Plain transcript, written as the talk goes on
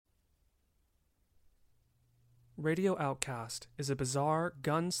Radio Outcast is a bizarre,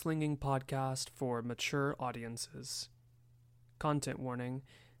 gun-slinging podcast for mature audiences. Content warning: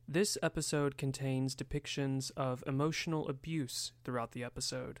 this episode contains depictions of emotional abuse throughout the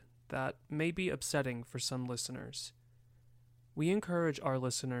episode that may be upsetting for some listeners. We encourage our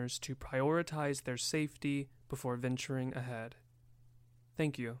listeners to prioritize their safety before venturing ahead.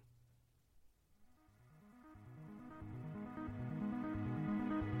 Thank you.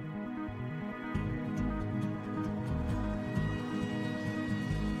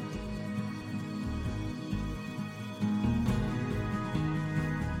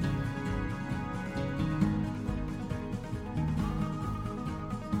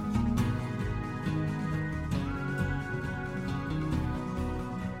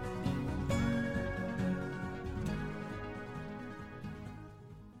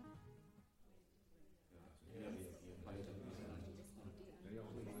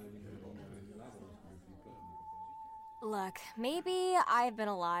 Look, maybe I've been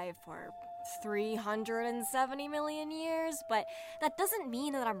alive for 370 million years, but that doesn't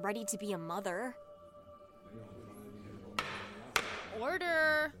mean that I'm ready to be a mother.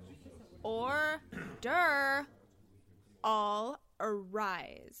 Order! Order! All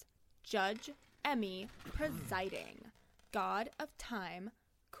arise. Judge Emmy presiding. God of time,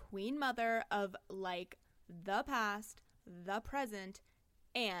 Queen Mother of, the past, the present,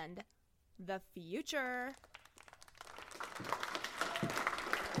 and the future.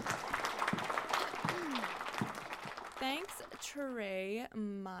 Thanks, Trey,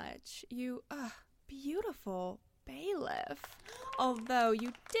 much. You, beautiful bailiff. Although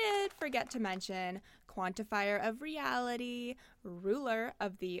you did forget to mention quantifier of reality, ruler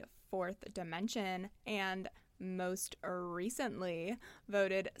of the fourth dimension, and most recently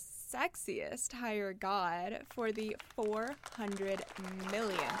voted sexiest higher god for the 400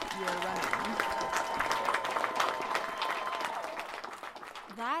 millionth year running.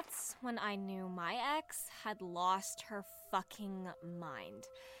 That's when I knew my ex had lost her fucking mind.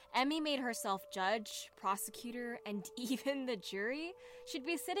 Emmy made herself judge, prosecutor, and even the jury. She'd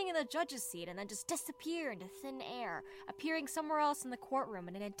be sitting in the judge's seat and then just disappear into thin air, appearing somewhere else in the courtroom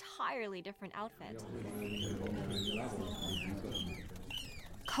in an entirely different outfit.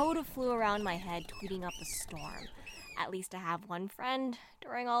 Coda flew around my head, tweeting up a storm. At least I have one friend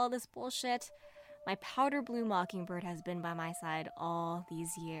during all of this bullshit. My powder blue mockingbird has been by my side all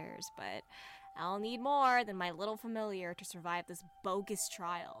these years, but I'll need more than my little familiar to survive this bogus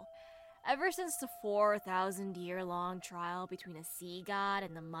trial. Ever since the 4,000-year-long trial between a sea god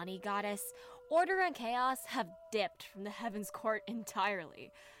and the money goddess, order and chaos have dipped from the Heaven's Court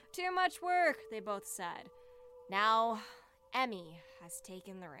entirely. Too much work, they both said. Now, Emmy has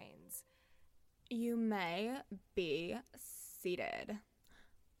taken the reins. You may be seated.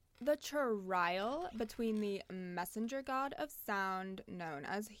 The trial between the messenger god of sound, known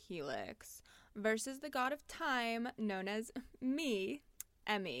as Helix, versus the god of time, known as me,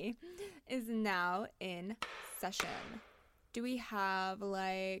 Emmy, is now in session. Do we have,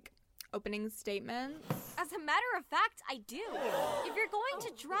 opening statements? As a matter of fact, I do. If you're going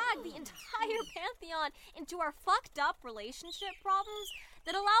to drag the entire Pantheon into our fucked up relationship problems,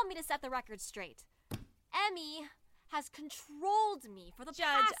 then allow me to set the record straight. Emmy has controlled me for the Judge,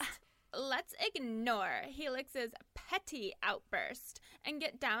 past... let's ignore Helix's petty outburst and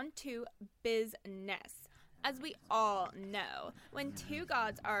get down to business. As we all know, when two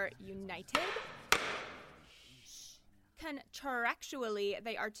gods are united, contractually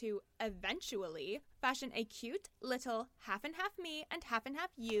they are to eventually fashion a cute little half and half me and half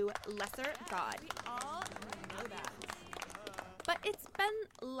you lesser god. We all know that. But it's been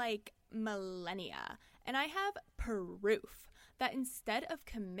millennia, and I have proof that instead of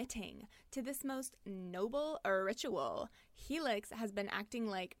committing to this most noble ritual, Helix has been acting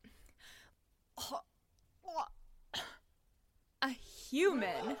like a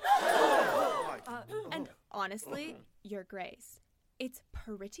human. And honestly, Your Grace, it's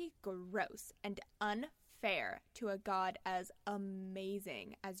pretty gross and unfair to a god as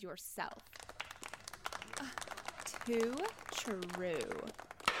amazing as yourself. Too true.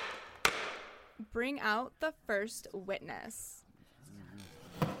 Bring out the first witness.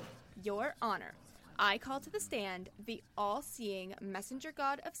 Your Honor, I call to the stand the all-seeing messenger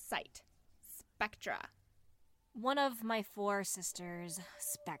god of sight, Spectra. One of my 4 sisters,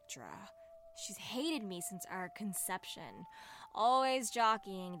 Spectra. She's hated me since our conception, always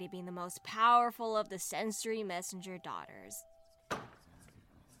jockeying to being the most powerful of the sensory messenger daughters.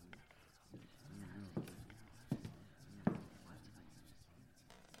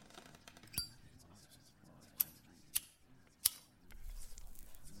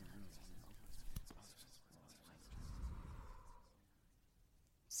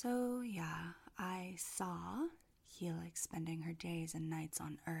 So, yeah, I saw Helix spending her days and nights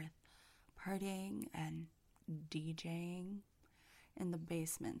on Earth, partying and DJing in the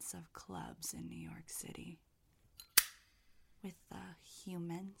basements of clubs in New York City with the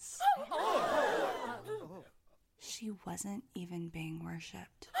humans. She wasn't even being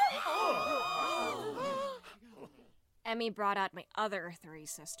worshipped. Emmy brought out my other 3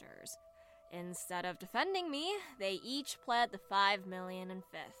 sisters. Instead of defending me, they each pled the $5 million and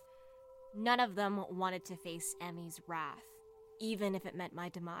fifth. None of them wanted to face Emmy's wrath, even if it meant my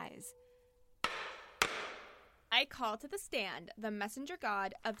demise. I call to the stand the messenger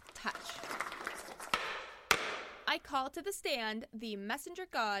god of touch. I call to the stand the messenger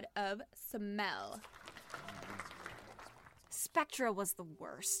god of smell. Spectra was the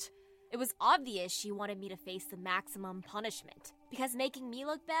worst. It was obvious she wanted me to face the maximum punishment, because making me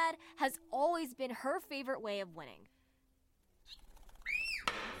look bad has always been her favorite way of winning.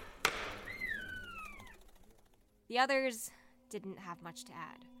 The others didn't have much to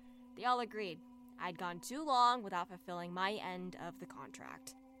add. They all agreed I'd gone too long without fulfilling my end of the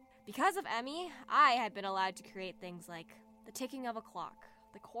contract. Because of Emmy, I had been allowed to create things like the ticking of a clock,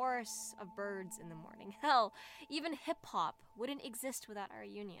 the chorus of birds in the morning. Hell, even hip-hop wouldn't exist without our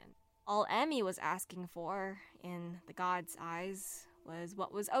union. All Emmy was asking for, in the god's eyes, was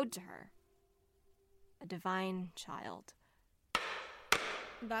what was owed to her. A divine child.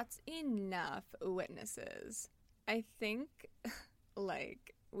 That's enough witnesses. I think,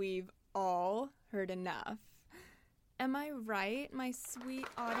 we've all heard enough. Am I right, my sweet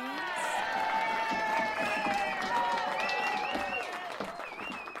audience?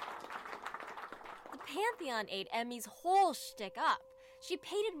 The Pantheon ate Emmy's whole shtick up. She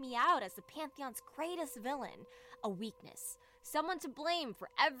painted me out as the Pantheon's greatest villain, a weakness, someone to blame for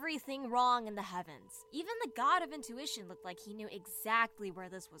everything wrong in the heavens. Even the god of intuition looked like he knew exactly where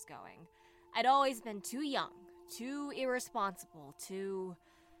this was going. I'd always been too young, too irresponsible, too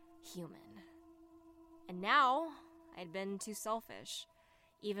human. And now, I'd been too selfish.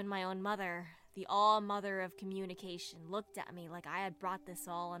 Even my own mother, the all-mother of communication, looked at me like I had brought this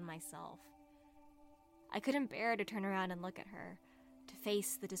all on myself. I couldn't bear to turn around and look at her, to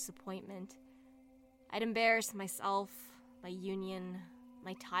face the disappointment. I'd embarrassed myself, my union,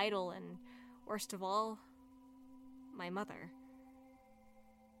 my title, and, worst of all, my mother.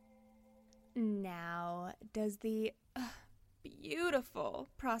 Now, does the beautiful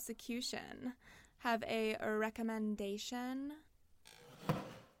prosecution have a recommendation?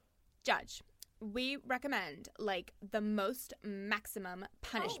 Judge, we recommend, the most maximum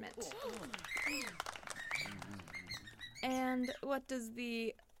punishment. And what does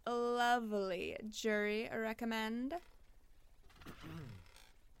the lovely jury recommend?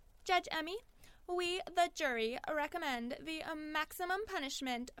 Judge Emmy, we, the jury, recommend the maximum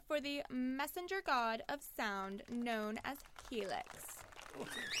punishment for the messenger god of sound known as Helix.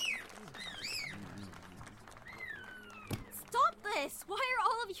 Stop this! Why are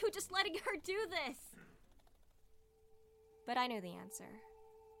all of you just letting her do this? But I knew the answer.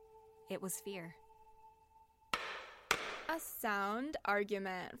 It was fear. A sound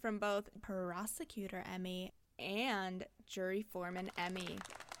argument from both prosecutor Emmy and jury foreman Emmy.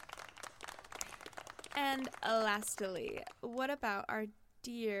 And lastly, what about our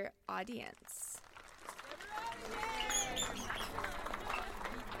dear audience?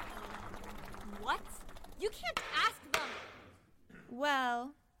 What? You can't ask them!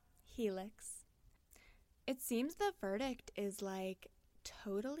 Well, Helix, it seems the verdict is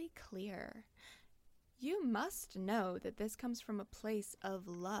totally clear. You must know that this comes from a place of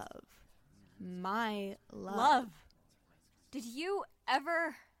love. My love. Love? Did you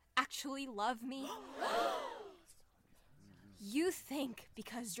ever actually love me? You think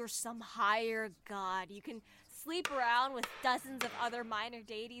because you're some higher god, you can sleep around with dozens of other minor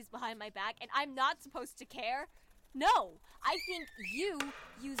deities behind my back and I'm not supposed to care? No, I think you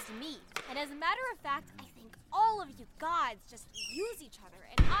used me. And as a matter of fact, I think all of you gods just use each other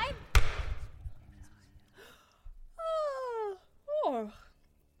and I'm... Oh.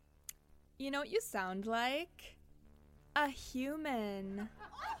 You know what you sound like? A human.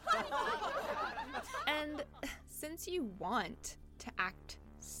 And since you want to act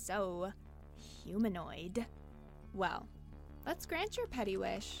so humanoid, well, let's grant your petty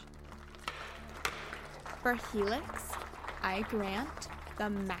wish. For Helix, I grant the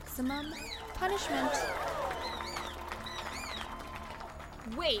maximum punishment.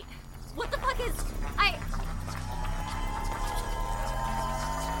 Wait, what the fuck is...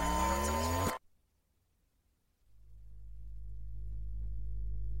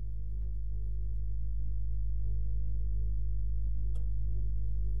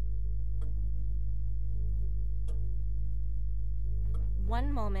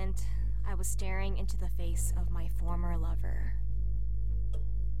 one moment, I was staring into the face of my former lover.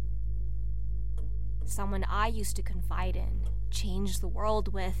 Someone I used to confide in, change the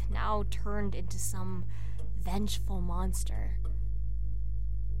world with, now turned into some vengeful monster.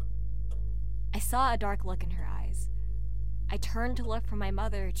 I saw a dark look in her eyes. I turned to look for my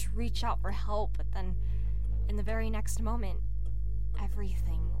mother, to reach out for help, but then, in the very next moment,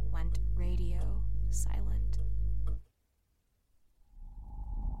 everything went radio silent.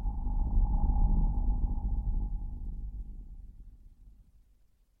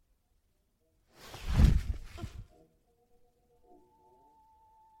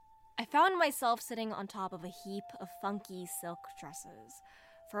 I found myself sitting on top of a heap of funky silk dresses.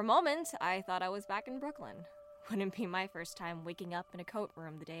 For a moment, I thought I was back in Brooklyn. Wouldn't be my first time waking up in a coat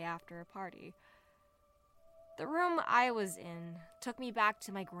room the day after a party. The room I was in took me back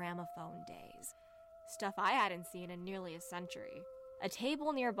to my gramophone days. Stuff I hadn't seen in nearly a century. A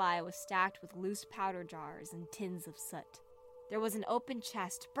table nearby was stacked with loose powder jars and tins of soot. There was an open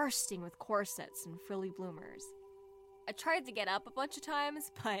chest bursting with corsets and frilly bloomers. I tried to get up a bunch of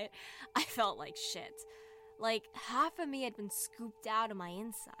times, but I felt like shit. Like half of me had been scooped out of my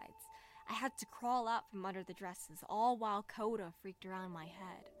insides. I had to crawl out from under the dresses, all while Coda freaked around my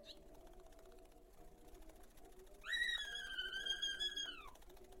head.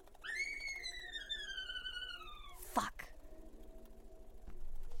 Fuck.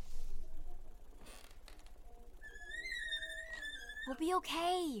 We'll be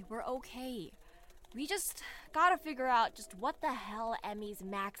okay. We're okay. We just gotta figure out just what the hell Emmy's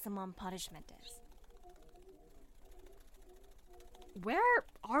maximum punishment is. Where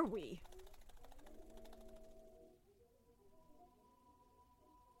are we?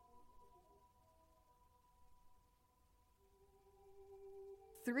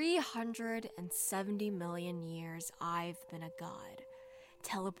 $370 million years I've been a god,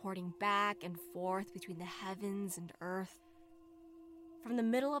 teleporting back and forth between the heavens and earth. From the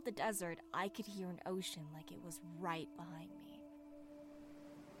middle of the desert, I could hear an ocean like it was right behind me.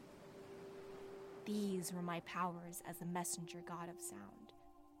 These were my powers as a messenger god of sound.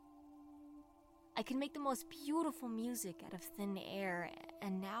 I could make the most beautiful music out of thin air,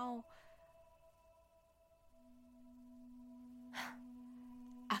 and now,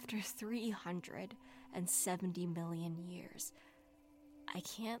 after 370 million years, I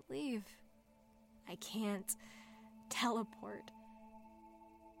can't leave. I can't teleport.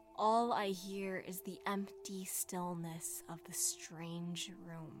 All I hear is the empty stillness of the strange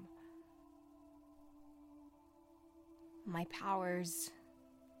room. My powers,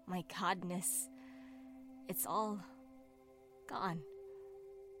 my godness, it's all gone.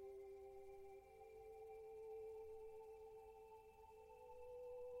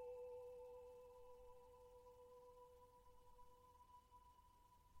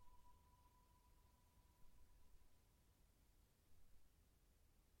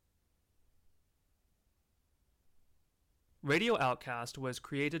 Radio Outcast was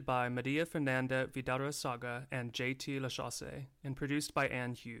created by Maria Fernanda Vidaurre-Saga and J.T. Lachaussee and produced by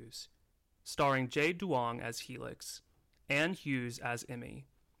Anne Hughes, starring Jay Duong as Helix, Anne Hughes as Emmy,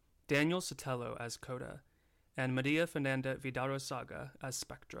 Daniel Sotelo as Coda, and Maria Fernanda Vidaurre-Saga as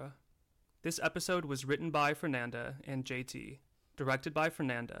Spectra. This episode was written by Fernanda and J.T., directed by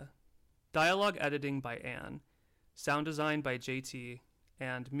Fernanda, dialogue editing by Anne, sound design by J.T.,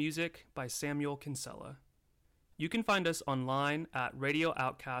 and music by Samuel Kinsella. You can find us online at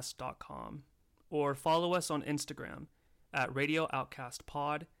radiooutcast.com or follow us on Instagram at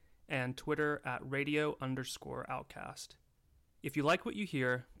radiooutcastpod and Twitter at radio_outcast. If you like what you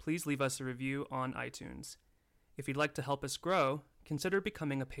hear, please leave us a review on iTunes. If you'd like to help us grow, consider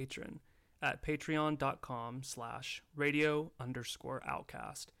becoming a patron at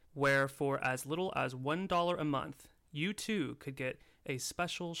patreon.com/radio_outcast, where for as little as $1 a month, you too could get a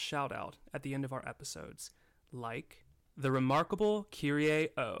special shout out at the end of our episodes. Like the remarkable Kyrie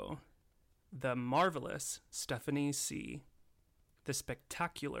O, the marvelous Stephanie C, the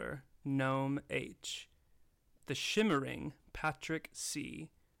spectacular Gnome H, the shimmering Patrick C,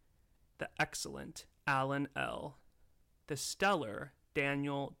 the excellent Alan L, the stellar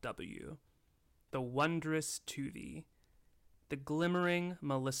Daniel W, the wondrous Tuvi, the glimmering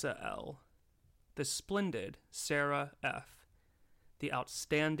Melissa L, the splendid Sarah F, the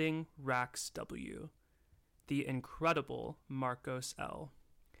outstanding Rax W, the incredible Marcos L,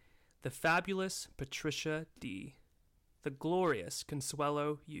 the fabulous Patricia D, the glorious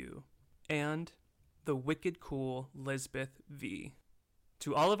Consuelo U, and the wicked cool Lisbeth V.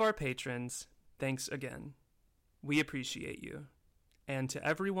 To all of our patrons, thanks again. We appreciate you. And to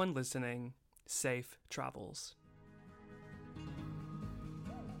everyone listening, safe travels.